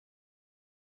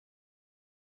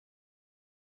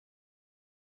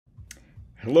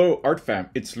Hello Art Fam,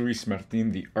 it's Luis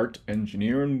Martin, the art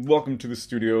engineer, and welcome to the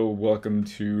studio, welcome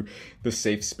to the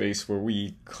safe space where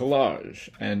we collage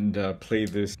and play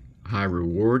this high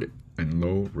reward and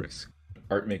low risk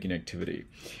art making activity.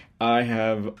 I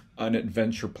have an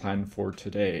adventure planned for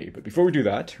today, but before we do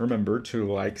that, remember to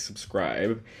like,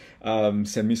 subscribe,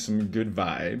 send me some good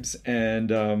vibes,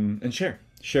 and share.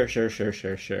 Share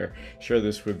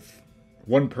this with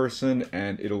one person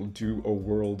and it'll do a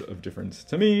world of difference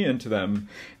to me and to them,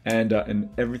 and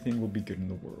everything will be good in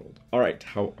the world. All right,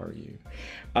 how are you?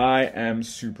 I am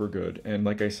super good, and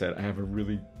like I said, I have a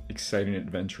really exciting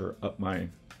adventure up my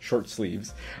short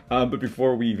sleeves. But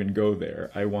before we even go there,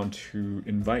 I want to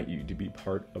invite you to be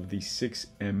part of the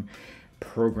 6M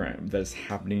program that's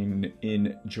happening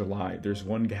in July. There's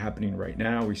one happening right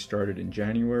now. We started in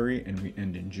January and we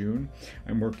end in June.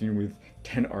 I'm working with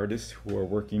 10 artists who are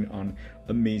working on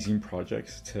amazing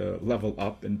projects to level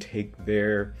up and take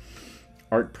their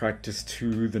art practice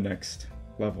to the next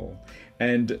level.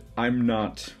 And I'm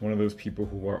not one of those people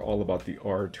who are all about the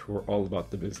art, who are all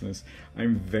about the business.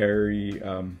 I'm very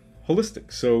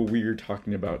holistic. So we're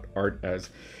talking about art as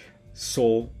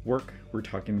soul work. We're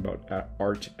talking about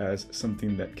art as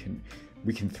something that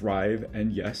we can thrive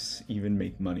and, yes, even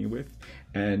make money with,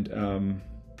 and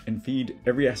feed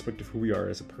every aspect of who we are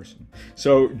as a person.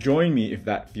 So join me if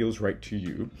that feels right to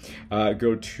you.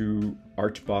 Go to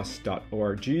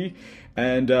artboss.org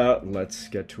and let's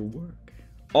get to work.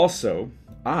 Also,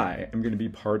 I am going to be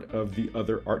part of the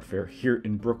other art fair here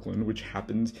in Brooklyn, which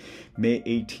happens May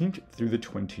 18th through the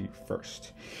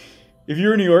 21st. If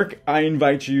you're in New York, I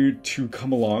invite you to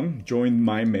come along, join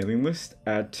my mailing list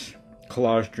at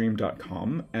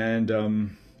collagedream.com, and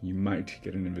you might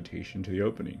get an invitation to the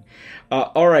opening.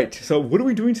 All right, so what are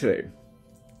we doing today?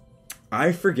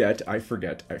 I forgot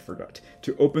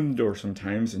to open the door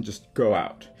sometimes and just go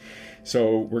out.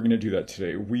 So we're gonna do that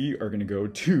today. We are gonna go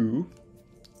to,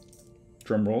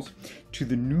 drum rolls, to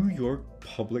the New York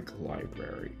Public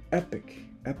Library.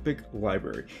 Epic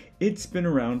library. It's been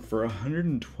around for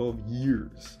 112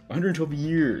 years.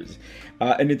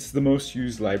 And it's the most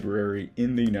used library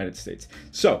in the United States.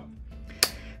 So,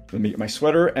 let me get my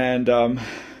sweater and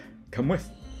come with.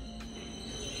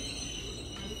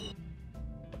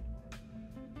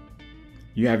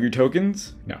 You have your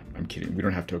tokens? No, I'm kidding. We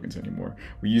don't have tokens anymore.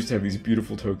 We used to have these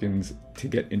beautiful tokens to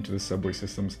get into the subway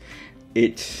systems.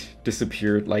 It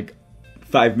disappeared like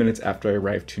 5 minutes after I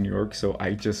arrived to New York, so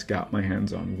I just got my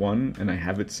hands on one and I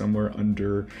have it somewhere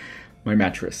under my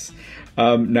mattress.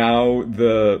 Now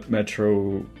the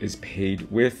Metro is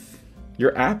paid with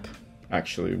your app.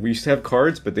 Actually, we used to have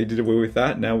cards, but they did away with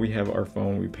that. Now we have our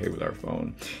phone, we pay with our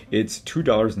phone. It's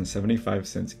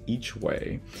 $2.75 each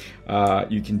way.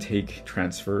 You can take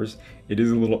transfers. It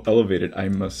is a little elevated, I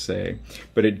must say,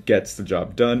 but it gets the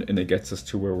job done and it gets us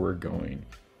to where we're going.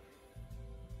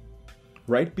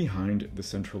 Right behind the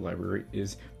Central Library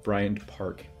is Bryant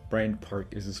Park. Bryant Park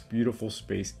is this beautiful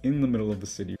space in the middle of the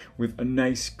city with a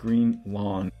nice green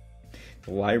lawn.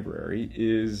 The library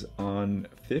is on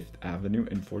 5th Avenue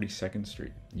and 42nd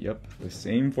Street. Yep, the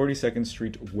same 42nd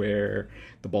Street where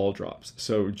the ball drops.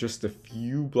 So just a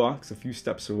few blocks, a few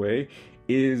steps away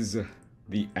is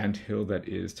the anthill that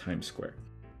is Times Square.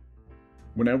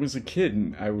 When I was a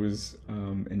kid, I was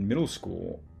in middle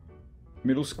school,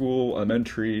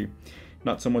 elementary,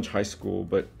 not so much high school,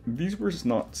 but these were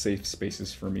not safe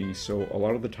spaces for me, so a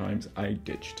lot of the times I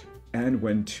ditched and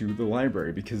went to the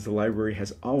library because the library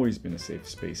has always been a safe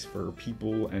space for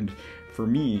people, and for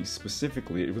me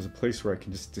specifically, it was a place where I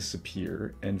can just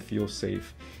disappear and feel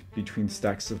safe between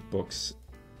stacks of books.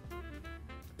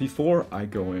 Before I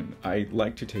go in, I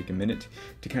like to take a minute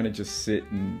to kind of just sit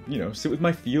and, sit with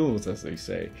my feels, as they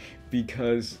say,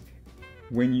 because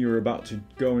when you're about to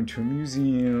go into a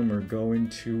museum or go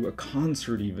into a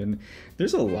concert even,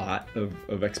 there's a lot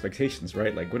of expectations,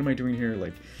 right? Like, what am I doing here?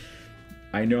 Like,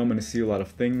 I know I'm gonna see a lot of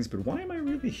things, but why am I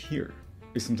really here?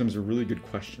 Is sometimes a really good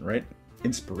question, right?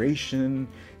 Inspiration,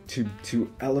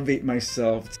 to elevate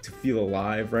myself, to feel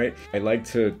alive, right? I like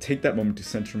to take that moment to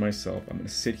center myself. I'm gonna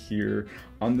sit here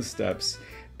on the steps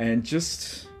and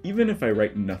just, even if I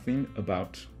write nothing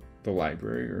about the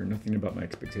library or nothing about my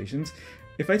expectations,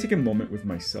 if I take a moment with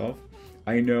myself,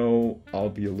 I know I'll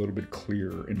be a little bit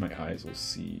clearer and my eyes will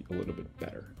see a little bit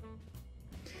better.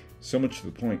 So much to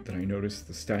the point that I noticed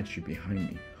the statue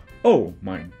behind me. Oh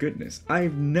my goodness,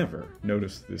 I've never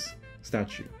noticed this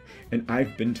statue. And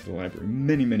I've been to the library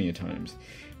many a times.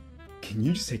 Can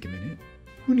you just take a minute?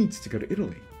 Who needs to go to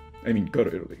Italy? I mean, go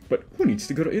to Italy, but who needs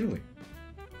to go to Italy?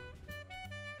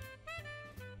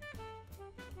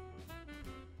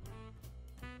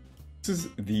 This is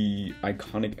the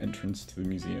iconic entrance to the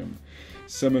museum.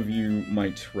 Some of you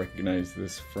might recognize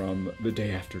this from The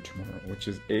Day After Tomorrow, which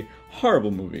is a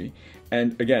horrible movie.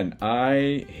 And again,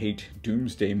 I hate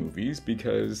doomsday movies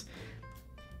because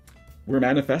we're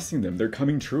manifesting them. They're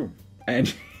coming true.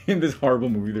 And in this horrible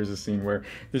movie, there's a scene where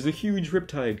there's a huge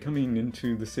riptide coming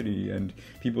into the city and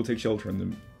people take shelter in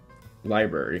the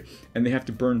library and they have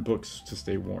to burn books to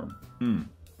stay warm.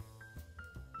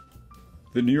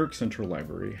 The New York Central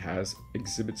Library has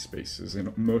exhibit spaces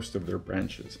in most of their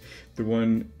branches. The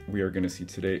one we are going to see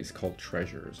today is called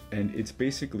Treasures, and it's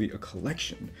basically a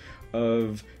collection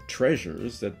of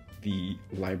treasures that the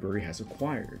library has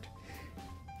acquired.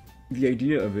 The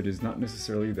idea of it is not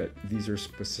necessarily that these are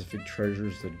specific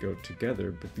treasures that go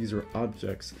together, but these are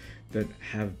objects that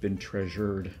have been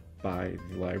treasured by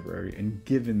the library and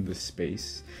given the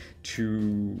space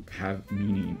to have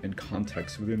meaning and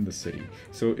context within the city.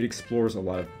 So it explores a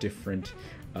lot of different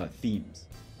themes.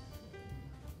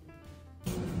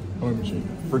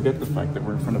 Forget the fact that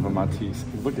we're in front of a Matisse.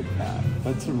 Look at that.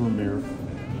 That's a Romero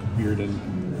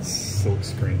Bearden silk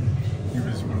screen. He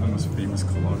was one of the most famous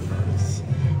collage artists,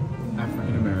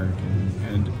 African American,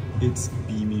 and it's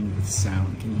beaming with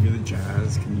sound. Can you hear the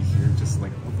jazz? Can you hear just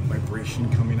like the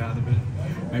vibration coming out of it?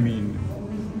 I mean,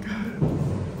 God.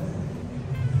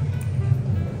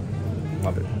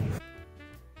 Love it.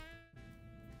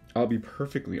 I'll be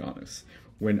perfectly honest.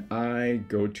 When I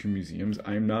go to museums,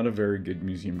 I'm not a very good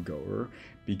museum goer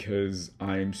because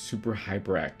I'm super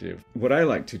hyperactive. What I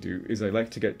like to do is I like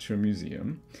to get to a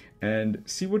museum and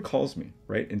see what calls me,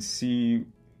 right? And see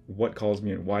what calls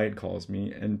me and why it calls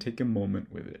me and take a moment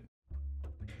with it.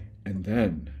 And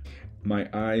then my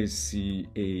eyes see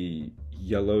a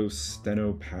yellow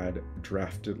steno pad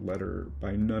drafted letter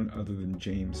by none other than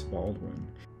James Baldwin.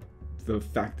 The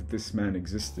fact that this man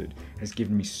existed has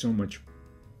given me so much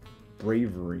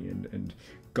bravery and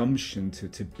gumption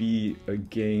to be a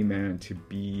gay man, to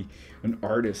be an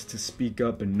artist, to speak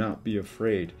up and not be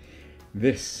afraid.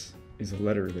 This is a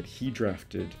letter that he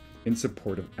drafted in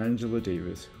support of Angela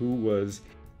Davis, who was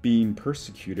being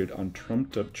persecuted on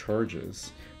trumped up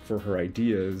charges for her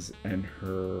ideas and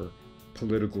her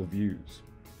political views.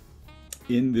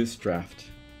 In this draft,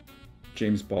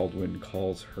 James Baldwin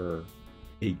calls her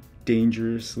a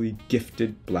dangerously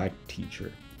gifted black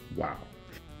teacher. Wow.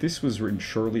 This was written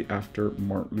shortly after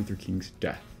Martin Luther King's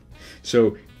death.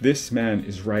 So this man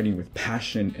is writing with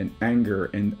passion and anger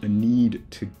and a need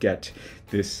to get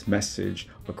this message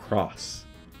across.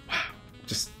 Wow.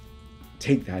 Just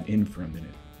take that in for a minute.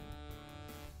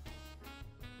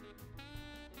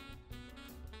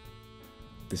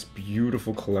 This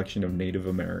beautiful collection of Native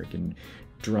American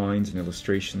drawings and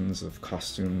illustrations of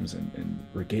costumes and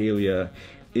regalia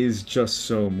is just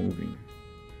so moving.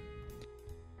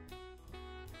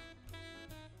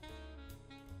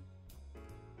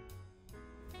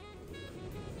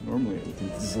 Normally I would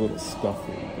think this is a little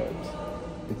stuffy, but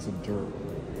it's a dirt,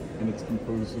 and it's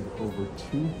composed of over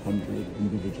 200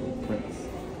 individual prints.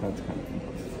 That's kind of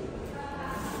impressive.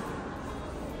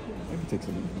 I can take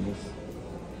something from this.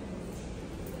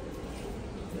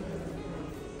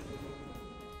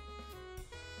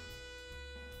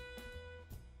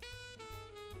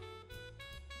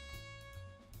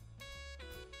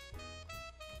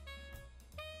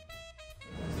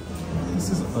 This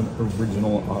is an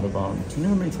original Audubon. Do you know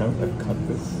how many times I've cut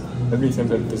this? How many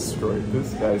times I've destroyed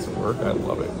this guy's work? I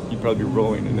love it. He'd probably be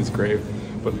rolling in his grave.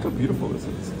 But look how beautiful this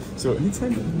is. So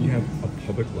anytime you have a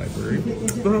public library,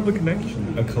 they'll have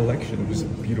a collection of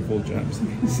just beautiful gems.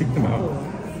 Seek them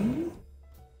out.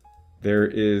 There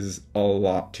is a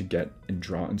lot to get and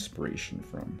draw inspiration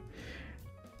from.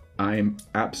 I'm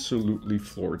absolutely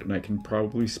floored, and I can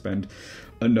probably spend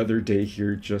another day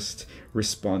here just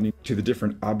responding to the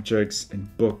different objects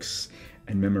and books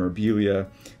and memorabilia.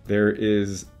 There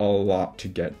is a lot to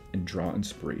get and draw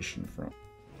inspiration from.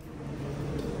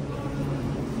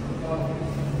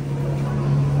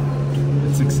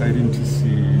 It's exciting to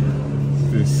see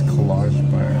this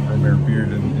collage by Romero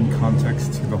Bearden in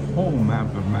context to the whole map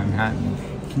of Manhattan.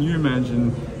 Can you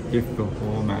imagine if the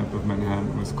whole map of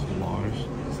Manhattan was collaged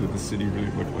so the city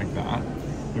really looked like that?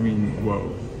 I mean,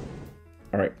 whoa.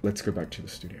 All right, let's go back to the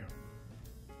studio.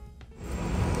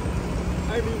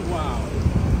 I mean, wow.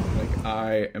 Like,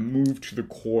 I am moved to the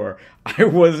core. I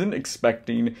wasn't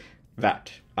expecting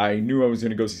that. I knew I was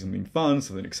gonna go see something fun,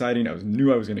 something exciting.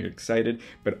 Knew I was gonna get excited,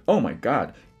 but oh my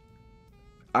God.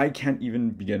 I can't even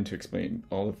begin to explain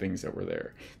all the things that were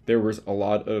there. There was a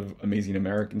lot of amazing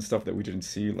American stuff that we didn't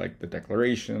see, like the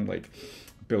Declaration, like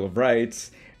Bill of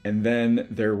Rights, and then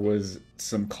there was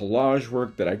some collage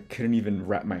work that I couldn't even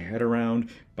wrap my head around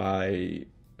by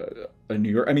New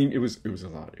York. I mean, it was a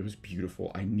lot. It was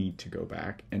beautiful. I need to go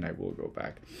back, and I will go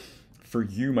back. For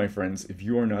you, my friends, if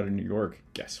you are not in New York,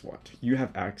 guess what? You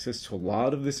have access to a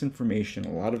lot of this information,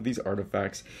 a lot of these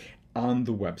artifacts on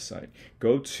the website.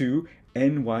 Go to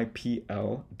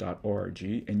nypl.org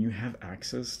and you have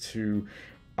access to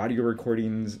audio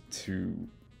recordings, to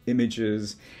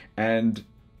images, and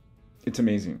it's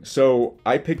amazing. So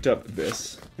I picked up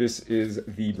this. This is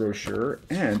the brochure,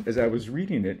 and as I was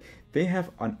reading it, they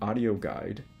have an audio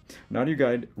guide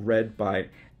read by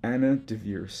Anna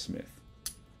DeVere Smith.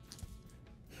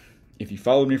 If you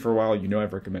followed me for a while, you know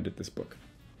I've recommended this book.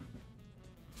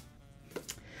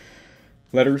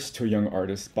 Letters to a Young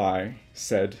Artist by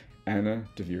said Anna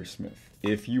DeVere Smith.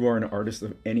 If you are an artist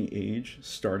of any age,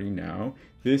 starting now,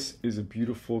 this is a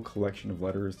beautiful collection of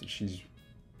letters that she's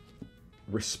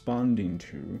responding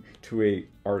to a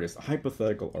artist, a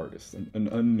hypothetical artist, an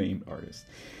unnamed artist,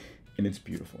 and it's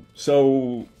beautiful.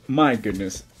 So, my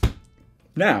goodness,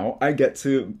 now I get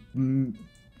to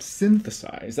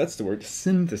synthesize, that's the word,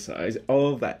 synthesize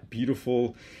all of that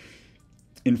beautiful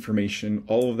information,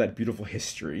 all of that beautiful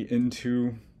history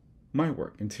into my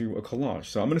work, into a collage.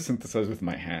 So I'm going to synthesize with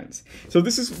my hands. So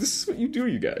this is what you do,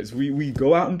 you guys. We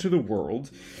go out into the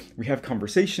world, we have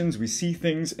conversations, we see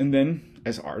things, and then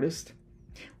as artists,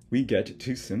 we get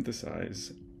to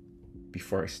synthesize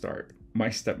before I start. My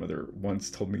stepmother once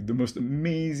told me the most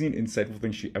amazing, insightful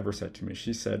thing she ever said to me.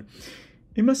 She said,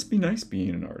 "It must be nice being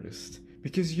an artist,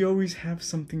 because you always have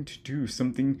something to do,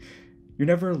 something, you're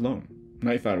never alone." And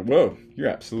I thought, whoa, you're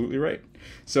absolutely right.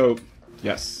 So,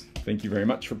 yes, thank you very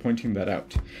much for pointing that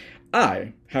out.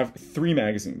 I have 3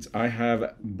 magazines. I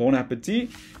have Bon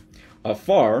Appetit,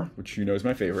 Afar, which you know is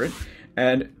my favorite,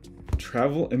 and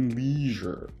Travel and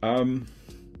Leisure.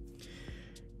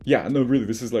 Yeah, no, really,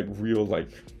 this is like real, like,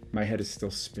 my head is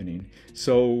still spinning.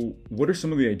 So, what are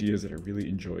some of the ideas that I really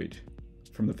enjoyed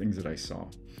from the things that I saw?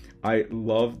 I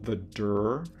love the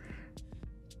Durr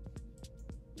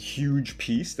huge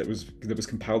piece that was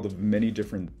compiled of many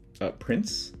different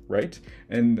prints, right?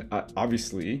 And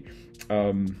obviously,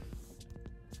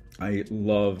 I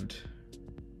loved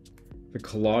the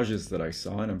collages that I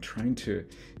saw, and I'm trying to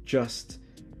just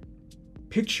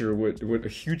picture what a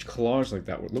huge collage like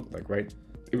that would look like, right?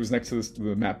 It was next to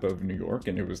the map of New York,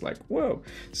 and it was like, whoa.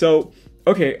 So,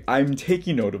 okay, I'm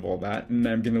taking note of all that, and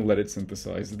I'm gonna let it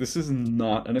synthesize. This is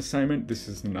not an assignment, this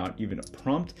is not even a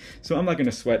prompt, so I'm not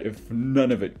gonna sweat if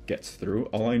none of it gets through.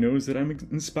 All I know is that I'm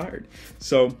inspired.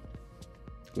 So,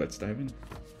 let's dive in.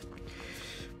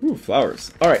 Ooh,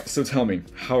 flowers. All right, so tell me,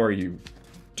 how are you?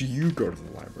 Do you go to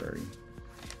the library?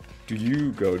 Do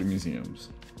you go to museums?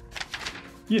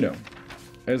 You know,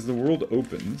 as the world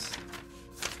opens,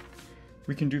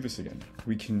 we can do this again.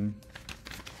 We can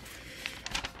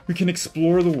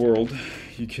explore the world.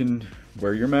 You can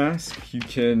wear your mask. You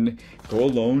can go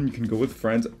alone. You can go with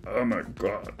friends. Oh my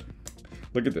God.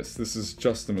 Look at this. This is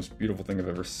just the most beautiful thing I've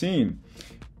ever seen.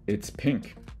 It's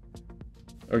pink.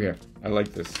 Okay, I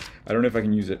like this. I don't know if I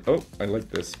can use it. Oh, I like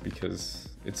this because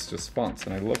it's just fonts,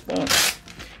 and I love fonts.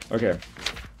 Okay.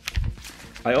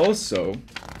 I also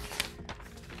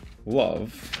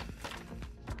love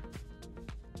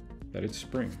that it's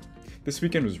spring. This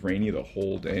weekend was rainy the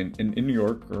whole day, and in New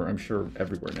York, or I'm sure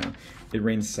everywhere now, it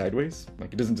rains sideways.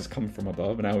 Like, it doesn't just come from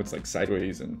above, and now it's like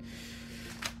sideways, and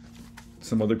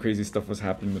some other crazy stuff was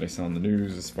happening that I saw on the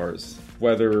news as far as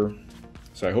weather.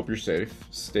 So I hope you're safe.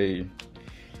 Stay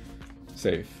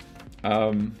safe.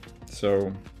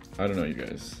 So I don't know, you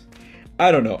guys.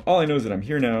 I don't know. All I know is that I'm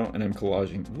here now and I'm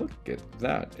collaging. Look at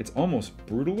that. It's almost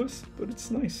brutalist, but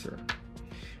it's nicer.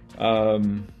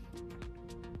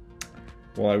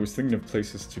 Well, I was thinking of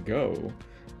places to go.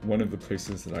 One of the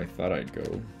places that I thought I'd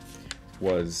go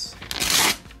was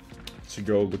to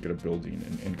go look at a building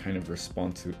and kind of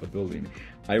respond to a building.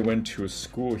 I went to a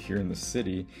school here in the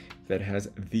city that has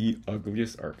the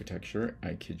ugliest architecture.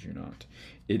 I kid you not.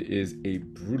 It is a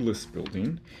brutalist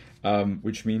building,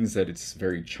 which means that it's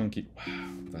very chunky.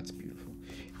 Wow, that's beautiful.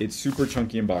 It's super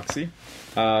chunky and boxy.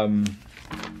 And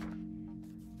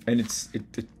it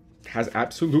has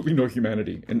absolutely no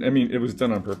humanity. And I mean, it was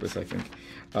done on purpose, I think.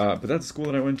 But that's the school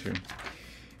that I went to.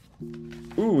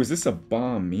 Ooh, is this a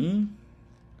banh-mi?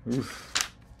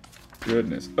 Oof.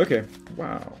 Goodness. Okay,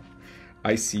 wow.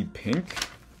 I see pink.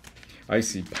 I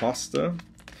see pasta.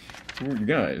 Ooh, you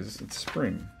guys, it's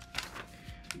spring.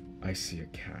 I see a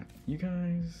cat. You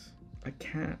guys, a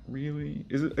cat, really?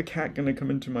 Is it a cat gonna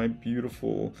come into my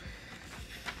beautiful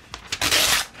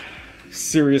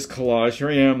serious collage? Here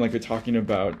I am, like, we're talking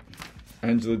about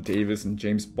Angela Davis and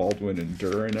James Baldwin and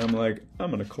Durr, and I'm like,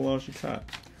 I'm gonna collage a cat.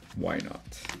 Why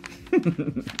not?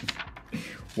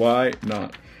 Why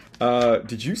not?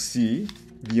 Did you see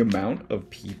the amount of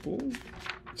people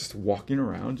just walking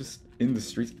around just in the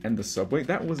streets and the subway?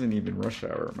 That wasn't even rush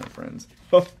hour, my friends.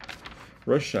 Oh,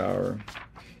 rush hour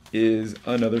is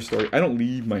another story. I don't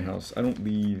leave my house. I don't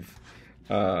leave.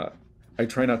 I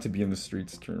try not to be in the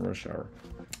streets during rush hour.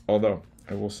 Although,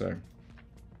 I will say,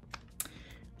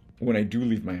 when I do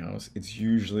leave my house, it's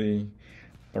usually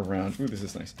around, ooh, this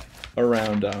is nice,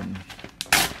 around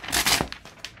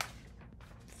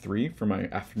 3 for my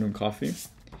afternoon coffee.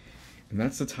 And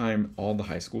that's the time all the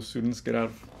high school students get out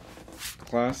of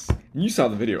class. And you saw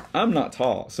the video. I'm not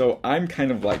tall, so I'm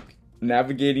kind of like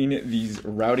navigating these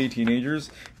rowdy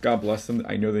teenagers. God bless them.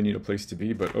 I know they need a place to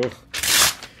be, but ugh,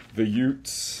 the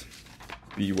Utes.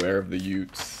 Beware of the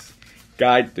Utes.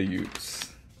 Guide the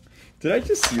Utes. Did I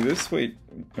just see this? Wait,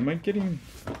 am I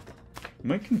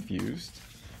confused?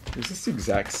 Is this the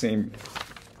exact same?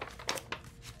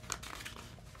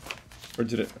 Or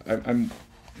did it?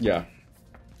 Yeah.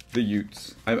 The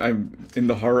Utes. I'm in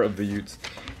the horror of the Utes.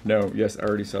 No, yes, I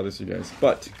already saw this, you guys.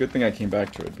 But good thing I came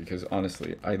back to it because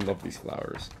honestly, I love these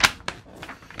flowers.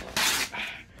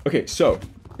 Okay, so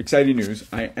exciting news.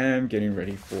 I am getting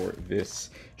ready for this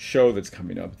show that's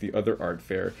coming up, the Other Art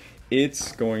Fair.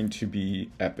 It's going to be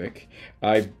epic.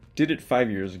 I did it 5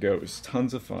 years ago. It was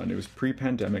tons of fun. It was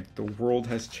pre-pandemic. The world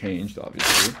has changed,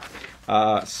 obviously.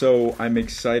 So I'm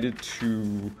excited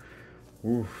to...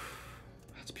 Oof.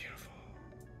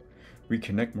 We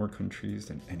connect more countries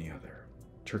than any other.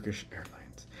 Turkish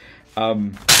Airlines.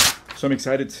 So I'm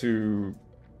excited to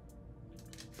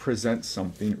present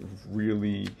something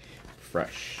really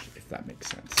fresh, if that makes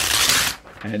sense.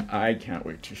 And I can't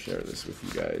wait to share this with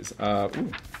you guys.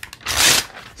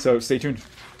 So stay tuned.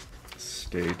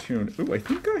 Stay tuned. Ooh, I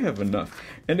think I have enough.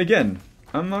 And again,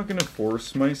 I'm not gonna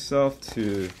force myself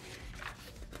to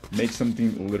make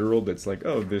something literal that's like,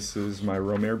 oh, this is my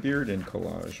Romare beard in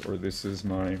collage, or this is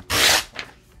my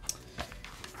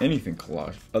anything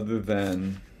collage, other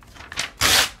than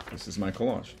this is my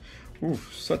collage. Ooh,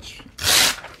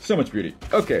 so much beauty.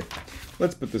 Okay,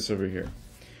 let's put this over here.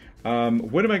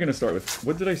 What am I gonna start with?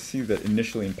 What did I see that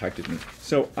initially impacted me?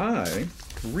 So I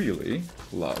really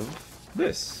love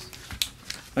this.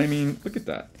 I mean, look at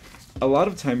that. A lot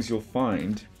of times you'll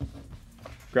find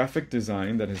graphic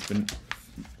design that has been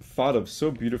thought of so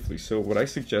beautifully. So what I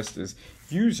suggest is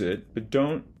use it, but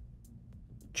don't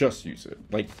just use it.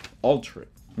 Like, alter it.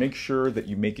 Make sure that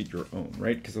you make it your own,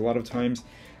 right? Because a lot of times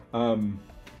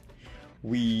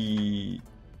we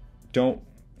don't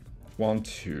want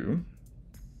to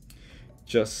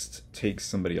just take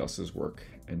somebody else's work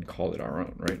and call it our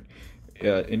own, right?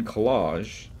 In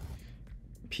collage,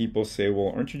 people say,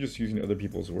 well, aren't you just using other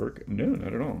people's work? No,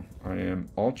 not at all. I am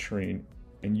altering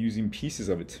and using pieces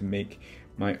of it to make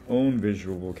my own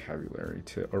visual vocabulary,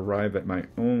 to arrive at my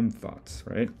own thoughts,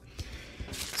 right?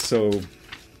 So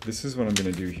this is what I'm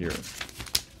gonna do here.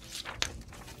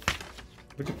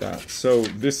 Look at that. So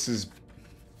this is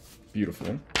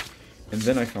beautiful. And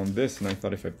then I found this and I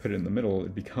thought if I put it in the middle,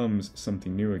 it becomes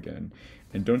something new again.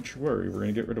 And don't you worry, we're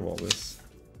gonna get rid of all this.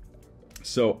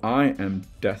 So I am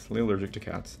deathly allergic to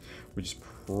cats, which is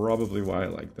probably why I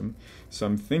like them. So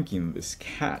I'm thinking this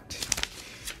cat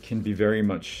can be very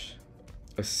much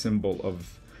a symbol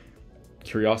of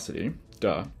curiosity,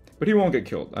 duh. But he won't get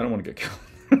killed. I don't want to get killed.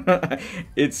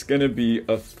 It's gonna be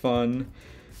a fun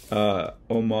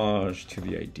homage to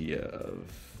the idea of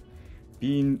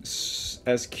being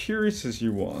as curious as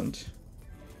you want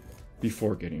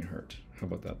before getting hurt. How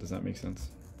about that? Does that make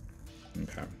sense?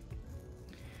 Okay.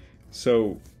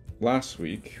 So last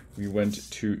week we went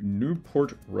to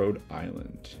Newport, Rhode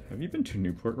Island. Have you been to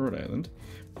Newport, Rhode Island?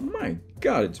 My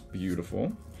God, it's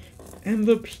beautiful. And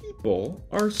the people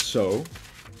are so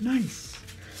nice.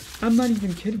 I'm not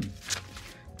even kidding.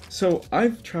 So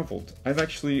I've traveled. I've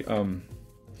actually,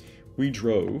 we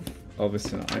drove,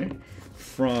 Elvis and I,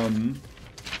 from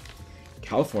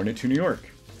California to New York.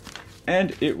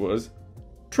 And it was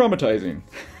traumatizing.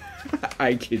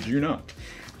 I kid you not.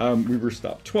 We were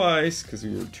stopped twice because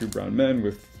we were two brown men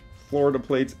with Florida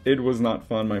plates. It was not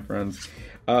fun, my friends.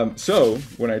 So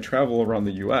when I travel around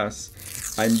the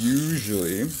US, I'm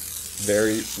usually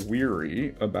very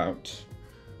weary about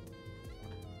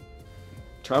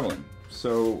traveling.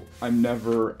 So I'm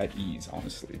never at ease,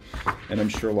 honestly. And I'm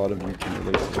sure a lot of you can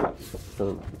relate to it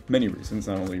for many reasons,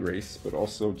 not only race, but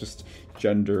also just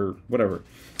gender, whatever.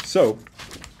 So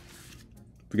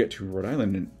we get to Rhode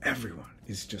Island and everyone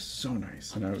is just so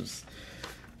nice. And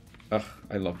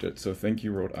I loved it. So thank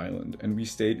you, Rhode Island. And we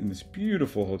stayed in this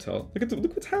beautiful hotel.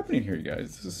 Look what's happening here, you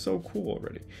guys. This is so cool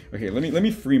already. Okay, let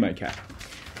me free my cat.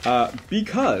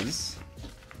 Because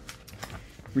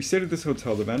we stayed at this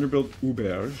hotel, the Vanderbilt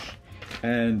Auberge,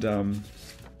 and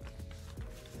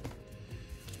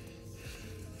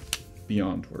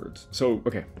beyond words. So,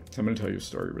 okay, so I'm gonna tell you a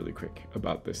story really quick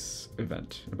about this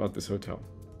event, about this hotel.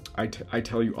 I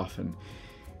tell you often,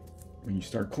 when you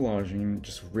start collaging,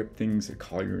 just rip things that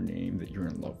call your name that you're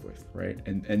in love with, right?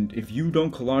 And if you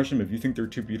don't collage them, if you think they're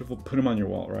too beautiful, put them on your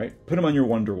wall, right? Put them on your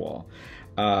wonder wall.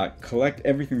 Collect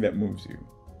everything that moves you,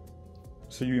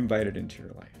 so you invite it into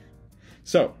your life.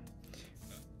 So,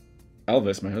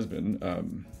 Elvis, my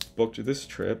husband, booked this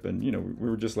trip, and you know, we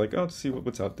were just like, oh, let's see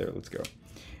what's out there, let's go.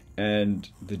 And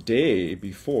the day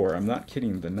before, I'm not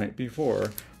kidding, the night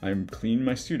before, I'm cleaning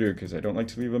my studio because I don't like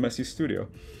to leave a messy studio.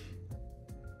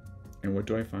 And what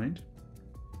do I find?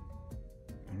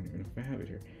 I don't even know if I have it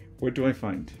here. What do I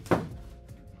find?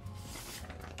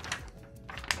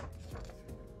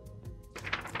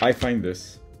 I find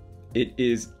this. It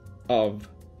is of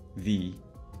the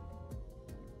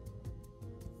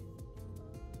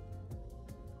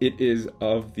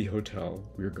hotel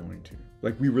we're going to.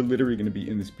 Like, we were literally going to be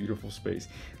in this beautiful space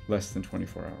less than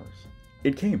 24 hours.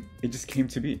 It came. It just came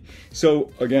to be. So,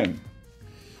 again,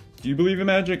 do you believe in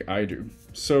magic? I do.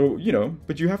 So, you know,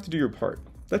 but you have to do your part.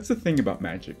 That's the thing about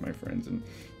magic, my friends. And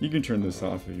you can turn this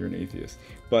off if you're an atheist.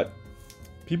 But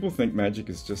people think magic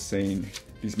is just saying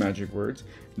these magic words.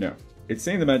 No. It's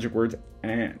saying the magic words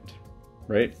and,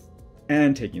 right?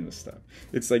 And taking the step.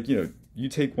 It's like, you know, you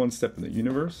take one step and the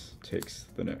universe takes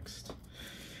the next.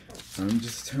 I'm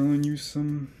just telling you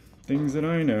some things that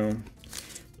I know.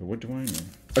 But what do I know?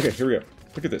 Okay, here we go.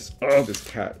 Look at this. Oh, this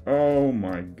cat. Oh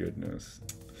my goodness.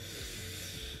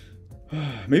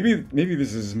 Maybe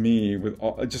this is me with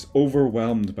all, just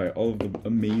overwhelmed by all of the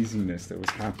amazingness that was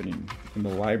happening in the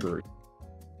library.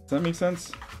 Does that make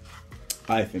sense?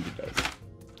 I think it does.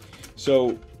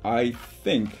 So I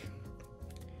think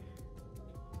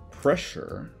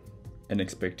pressure and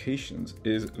expectations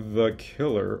is the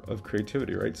killer of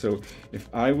creativity, right? So if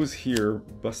I was here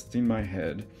busting my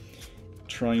head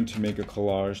trying to make a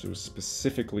collage that was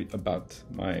specifically about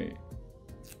my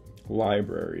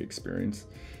library experience,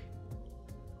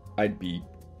 I'd be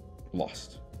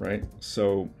lost, right?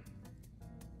 So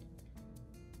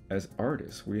as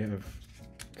artists, we have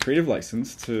creative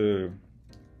license to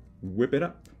whip it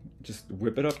up. Just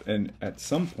whip it up, and at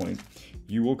some point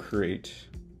you will create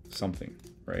something,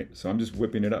 right? So I'm just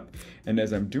whipping it up. And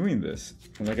as I'm doing this,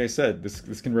 and like I said,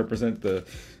 this can represent the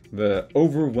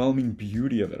overwhelming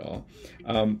beauty of it all.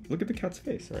 Look at the cat's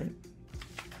face, right?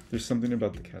 There's something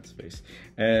about the cat's face,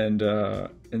 and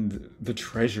the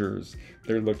treasures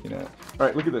they're looking at. All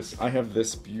right, look at this. I have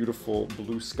this beautiful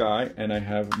blue sky, and I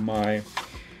have my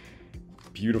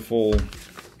beautiful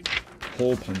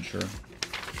hole puncher.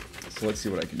 So let's see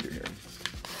what I can do here.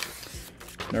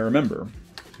 Now remember,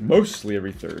 mostly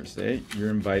every Thursday, you're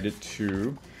invited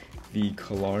to the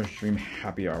Collage Dream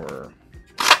Happy Hour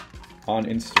on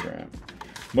Instagram.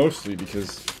 Mostly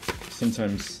because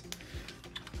sometimes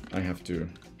I have to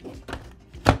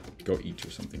go eat or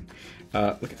something.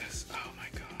 Look at this. Oh my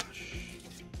gosh.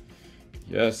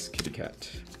 Yes, kitty cat.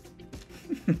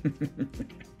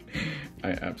 I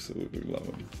absolutely love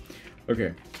them.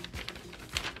 Okay.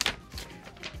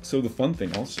 So the fun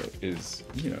thing also is,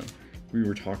 you know, we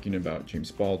were talking about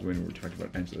James Baldwin, we were talking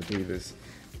about Angela Davis,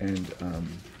 and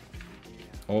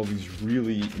all these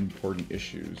really important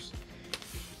issues.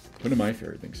 One of my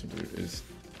favorite things to do is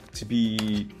to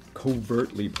be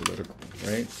covertly political,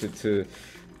 right? To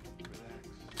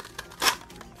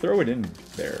throw it in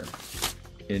there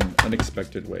in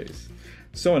unexpected ways.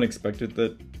 So unexpected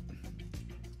that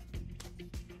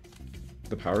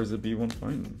the powers that be won't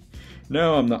find them.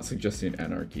 No, I'm not suggesting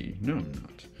anarchy. No, I'm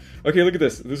not. Okay, look at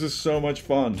this. This is so much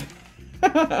fun.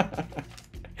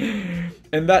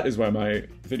 And that is why my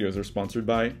videos are sponsored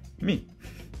by me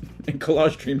and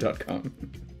collagedream.com.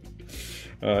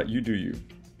 You do you.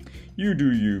 You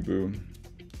do you, boo.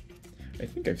 I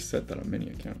think I've said that on many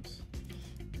accounts.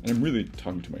 And I'm really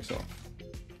talking to myself.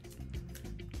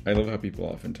 I love how people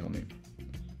often tell me,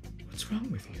 what's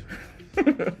wrong with you?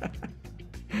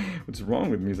 What's wrong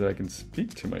with me is that I can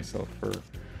speak to myself for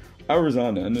hours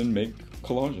on end and make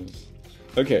collages.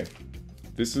 Okay,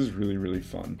 this is really, really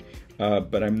fun.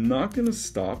 But I'm not gonna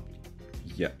stop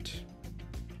yet.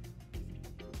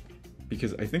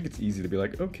 Because I think it's easy to be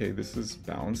like, okay, this is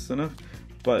balanced enough,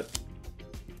 but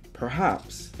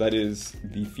perhaps that is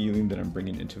the feeling that I'm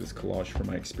bringing into this collage from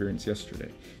my experience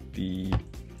yesterday. The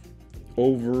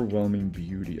overwhelming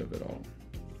beauty of it all.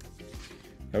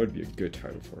 That would be a good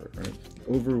title for it, right?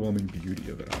 The overwhelming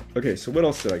beauty of it all. Okay, so what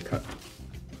else did I cut?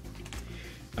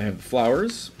 I have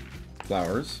flowers.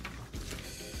 Flowers.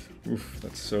 Oof,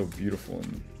 that's so beautiful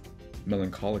and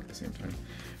melancholic at the same time.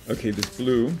 Okay, this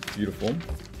blue, beautiful.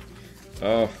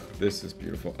 Oh, this is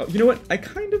beautiful. You know what? I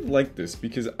kind of like this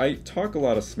because I talk a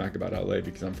lot of smack about LA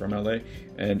because I'm from LA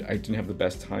and I didn't have the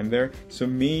best time there. So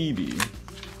maybe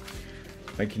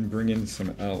I can bring in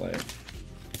some LA.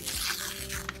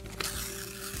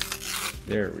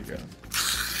 There we go.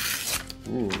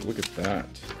 Ooh, look at that.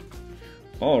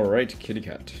 All right, kitty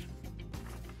cat.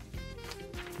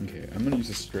 Okay, I'm gonna use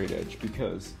a straight edge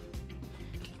because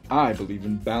I believe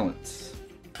in balance.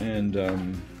 And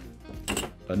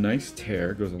a nice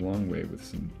tear goes a long way with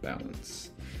some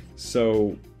balance.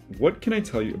 So what can I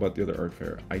tell you about the other art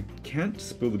fair? I can't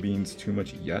spill the beans too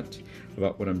much yet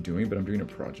about what I'm doing, but I'm doing a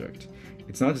project.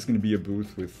 It's not just gonna be a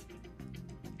booth with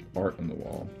art on the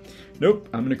wall. Nope,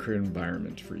 I'm gonna create an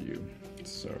environment for you.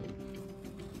 So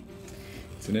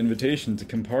it's an invitation to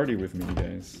come party with me,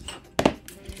 guys.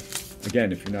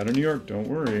 Again, if you're not in New York, don't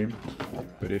worry.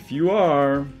 But if you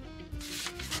are,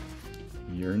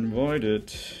 you're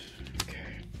invited.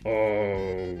 Okay.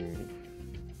 Oh.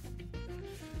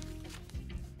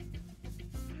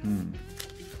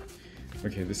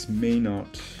 Okay, this may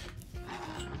not...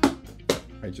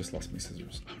 I just lost my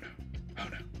scissors. Oh no. Oh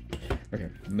no. Okay,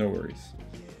 no worries.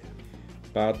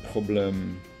 Pas de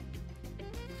problème.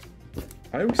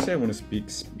 I always say I want to speak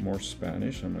more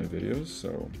Spanish on my videos,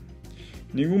 so...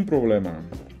 Ningún problema.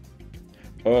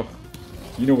 Oh,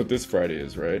 you know what this Friday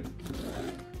is, right?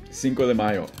 Cinco de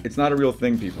Mayo. It's not a real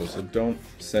thing, people, so don't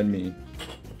send me...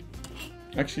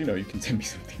 Actually, no, you can send me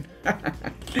something.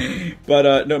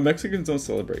 But no, Mexicans don't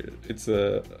celebrate it. It's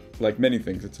like many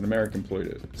things, it's an American ploy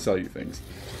to sell you things.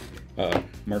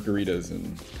 Margaritas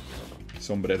and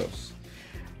sombreros.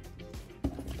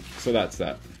 So that's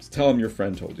that. Just tell them your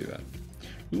friend told you that.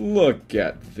 Look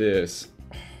at this.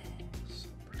 Oh, so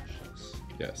precious.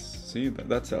 Yes, see,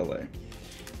 that's LA.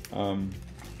 I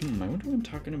wonder what I'm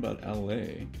talking about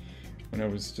LA when I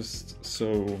was just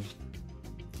so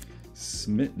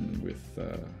smitten with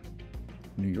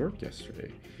New York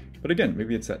yesterday. But again,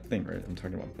 maybe it's that thing, right? I'm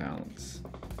talking about balance.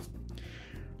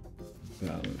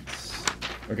 Balance.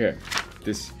 Okay,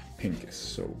 this pink is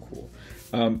so cool.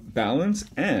 Balance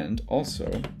and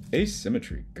also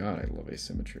asymmetry. God, I love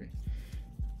asymmetry.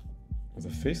 With a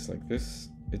face like this,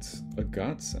 it's a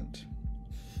godsend.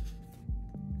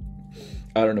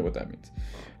 I don't know what that means.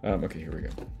 Okay, here we go.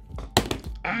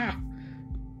 Ah!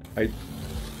 I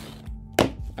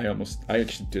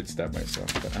actually did stab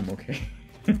myself, but I'm okay.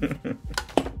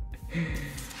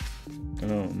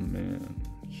 Oh man,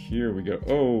 here we go.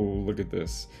 Oh, look at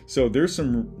this. So there's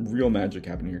some real magic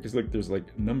happening here because look, there's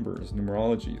like numbers,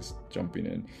 numerologies jumping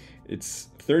in. It's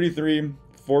 33,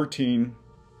 14.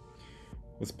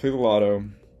 Let's play the lotto.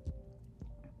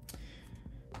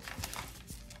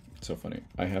 It's so funny.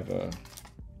 I have a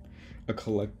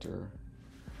collector,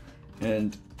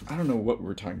 and I don't know what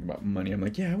we're talking about money. I'm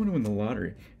like, yeah, I want to win the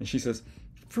lottery. And she says,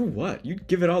 for what? You'd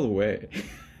give it all away.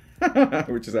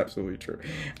 Which is absolutely true.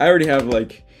 I already have I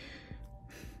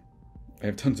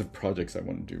have tons of projects I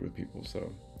want to do with people.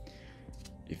 So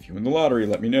if you win the lottery,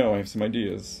 let me know. I have some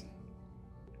ideas.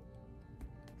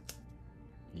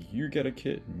 You get a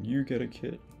kit, and you get a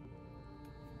kit.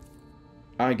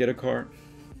 I get a car.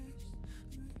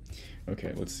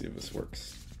 Okay, let's see if this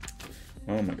works.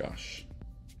 Oh my gosh.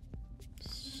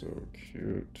 So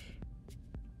cute.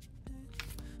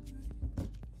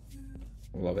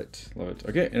 Love it, love it.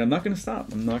 Okay, and I'm not gonna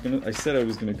stop. I said I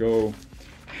was gonna go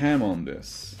ham on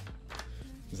this.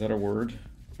 Is that a word?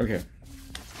 Okay.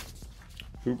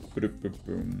 Boop, boop, boop,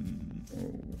 boom.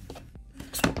 Oh.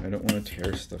 I don't want to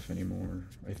tear stuff anymore.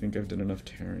 I think I've done enough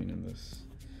tearing in this.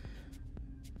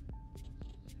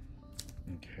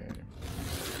 Okay.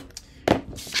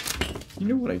 You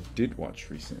know what I did watch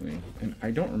recently? And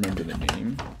I don't remember the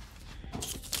name.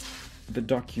 The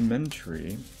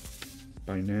documentary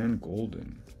by Nan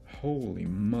Golden. Holy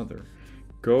mother.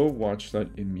 Go watch that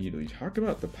immediately. Talk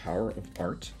about the power of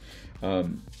art.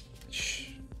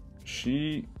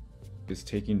 She is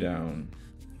taking down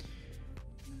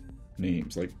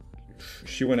names. Like,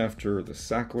 she went after the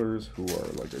Sacklers, who are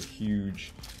like a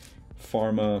huge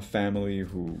pharma family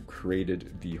who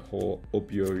created the whole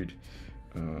opioid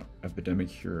epidemic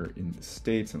here in the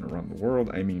States and around the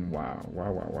world. I mean, wow,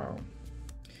 wow, wow, wow.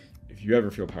 If you ever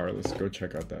feel powerless, go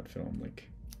check out that film. Like,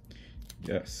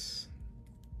 yes.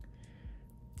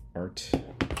 Art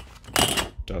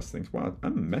does things. Wow,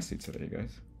 I'm messy today,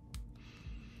 guys.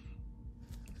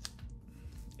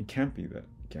 It can't be that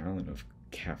gallon of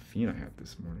caffeine I had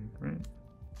this morning, right?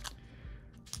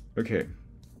 Okay.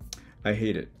 I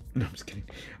hate it. No, I'm just kidding.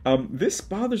 This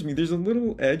bothers me. There's a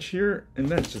little edge here, and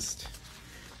that's just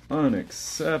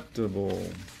unacceptable.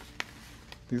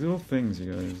 These little things,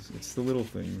 you guys. It's the little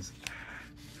things.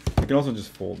 I can also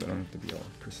just fold. I don't have to be all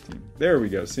pristine. There we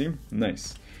go. See?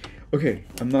 Nice. Okay,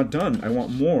 I'm not done. I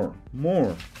want more.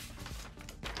 More.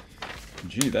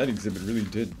 Gee, that exhibit really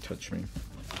did touch me.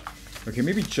 Okay,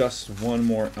 maybe just one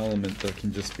more element that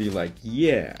can just be like,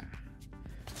 yeah,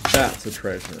 that's a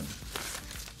treasure.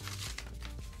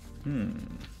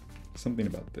 Something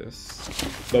about this.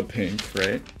 The pink,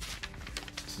 right?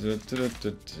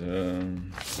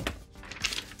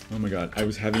 Oh my god, I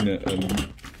was having a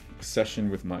session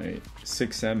with my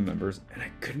 6M members and I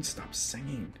couldn't stop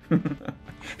singing.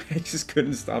 I just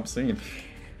couldn't stop singing.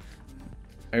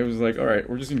 I was like, alright,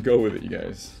 we're just gonna go with it, you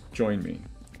guys. Join me.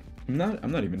 I'm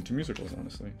not even into musicals,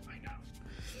 honestly. I know.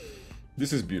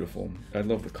 This is beautiful. I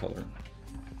love the color.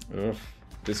 Ugh.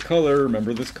 This color,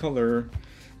 remember this color.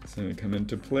 It's gonna come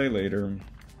into play later.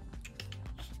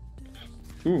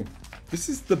 Ooh, this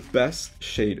is the best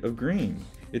shade of green.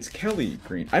 It's Kelly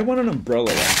green. I want an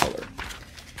umbrella that color.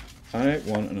 I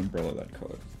want an umbrella that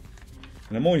color.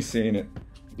 And I'm only saying it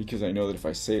because I know that if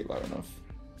I say it loud enough,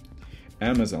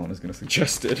 Amazon is gonna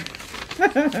suggest it.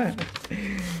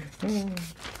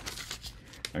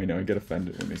 I know, I get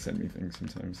offended when they send me things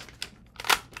sometimes.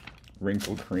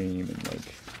 Wrinkle cream and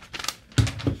like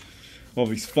all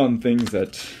these fun things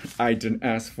that I didn't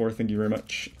ask for. Thank you very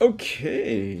much.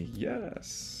 Okay,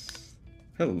 yes.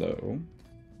 Hello.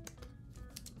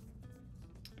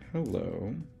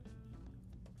 Hello.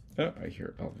 Oh, I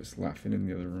hear Elvis laughing in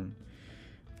the other room.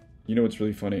 You know what's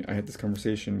really funny? I had this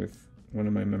conversation with one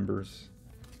of my members.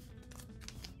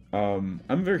 I'm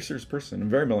a very serious person. I'm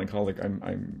very melancholic.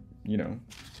 I'm you know,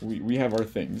 we have our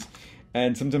things.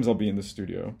 And sometimes I'll be in the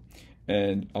studio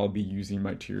and I'll be using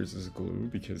my tears as glue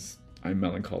because I'm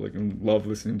melancholic and love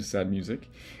listening to sad music.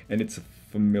 And it's a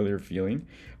familiar feeling.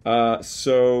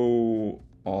 So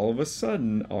all of a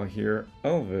sudden I'll hear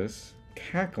Elvis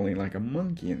cackling like a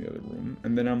monkey in the other room.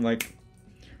 And then I'm like,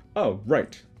 oh,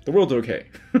 right. The world's okay.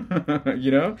 You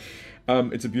know?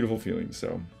 It's a beautiful feeling.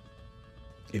 So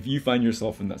if you find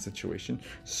yourself in that situation,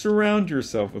 surround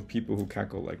yourself with people who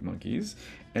cackle like monkeys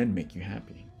and make you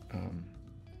happy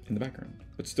in the background.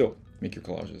 But still, make your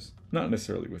collages. Not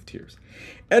necessarily with tears.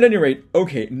 At any rate,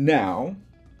 okay, now,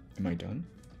 am I done?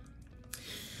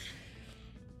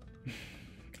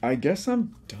 I guess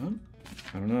I'm done.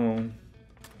 I don't know.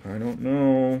 I don't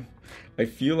know. I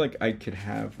feel like I could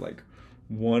have like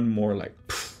one more like,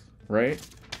 right?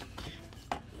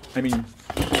 I mean,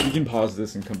 we can pause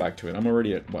this and come back to it. I'm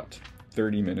already at, what,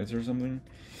 30 minutes or something?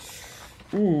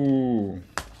 Ooh.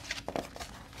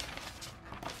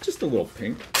 Just a little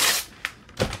pink.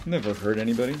 Never hurt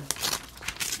anybody.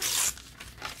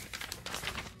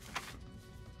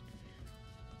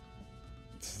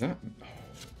 What's that? Oh.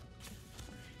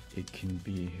 It can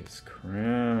be his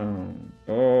crown.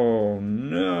 Oh,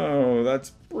 no.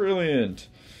 That's brilliant.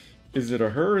 Is it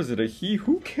a her? Is it a he?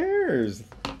 Who cares?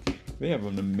 They have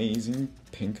an amazing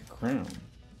pink crown.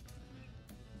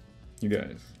 You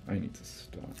guys, I need to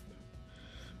stop.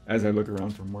 As I look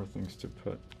around for more things to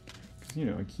put. Because, you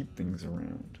know, I keep things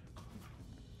around.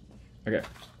 Okay,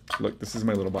 look, this is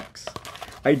my little box.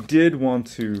 I did want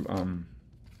to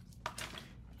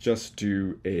just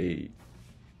do a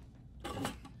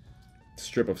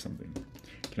strip of something.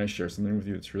 Can I share something with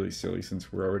you that's really silly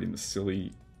since we're already in the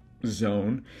silly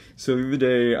zone? So the other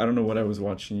day, I don't know what I was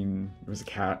watching. It was a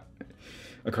cat.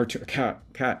 A cartoon, cat.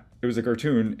 It was a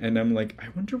cartoon, and I'm like, I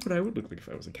wonder what I would look like if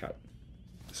I was a cat.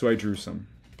 So I drew some.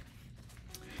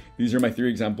 These are my 3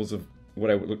 examples of what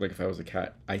I would look like if I was a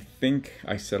cat. I think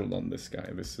I settled on this guy.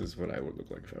 This is what I would look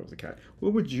like if I was a cat.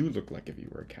 What would you look like if you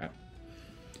were a cat?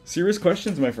 Serious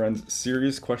questions, my friends.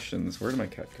 Serious questions. Where did my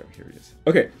cat go? Here he is.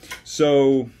 Okay,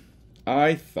 so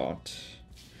I thought,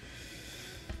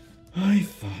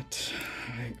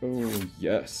 oh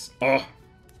yes. Oh.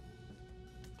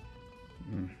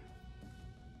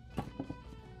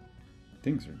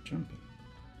 Things are jumping.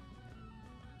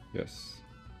 Yes.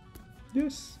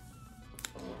 Yes.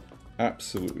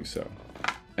 Absolutely so.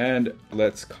 And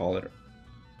let's call it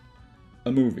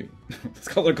a movie. Let's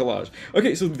call it a collage.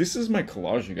 Okay, so this is my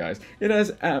collage, you guys. It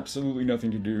has absolutely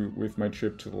nothing to do with my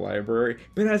trip to the library,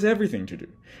 but it has everything to do,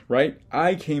 right?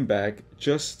 I came back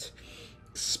just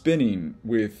spinning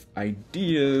with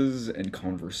ideas and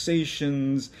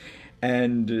conversations,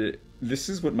 and this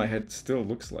is what my head still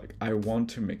looks like. I want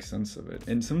to make sense of it.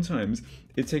 And sometimes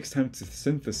it takes time to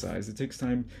synthesize. It takes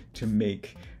time to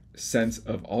make sense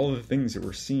of all the things that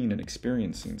we're seeing and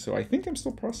experiencing. So I think I'm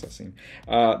still processing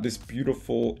this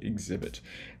beautiful exhibit.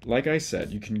 Like I said,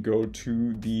 you can go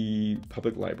to the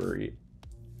public library,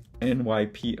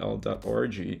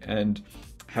 nypl.org, and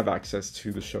have access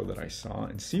to the show that I saw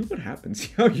and see what happens,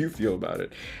 see how you feel about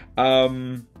it.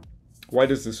 Why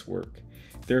does this work?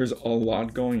 There's a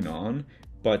lot going on,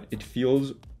 but it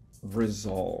feels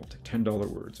resolved. $10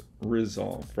 words,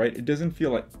 resolved, right? It doesn't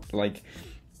feel like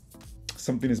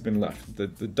something has been left. The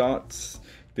dots,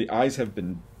 the I's have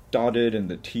been dotted and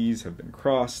the T's have been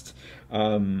crossed.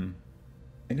 And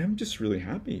I'm just really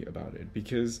happy about it,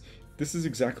 because this is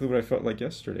exactly what I felt like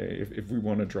yesterday. If we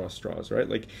want to draw straws, right?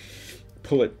 Like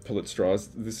pull it straws.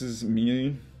 This is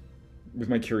me with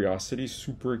my curiosity,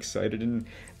 super excited and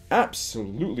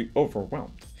absolutely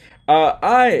overwhelmed.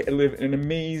 I live in an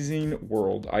amazing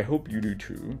world. I hope you do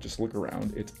too. Just look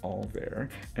around, it's all there.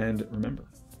 And remember,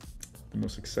 the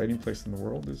most exciting place in the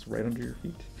world is right under your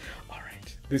feet. All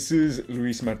right, this is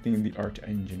Luis Martin, the art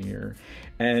engineer,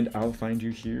 and I'll find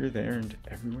you here, there, and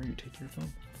everywhere you take your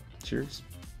phone. Cheers.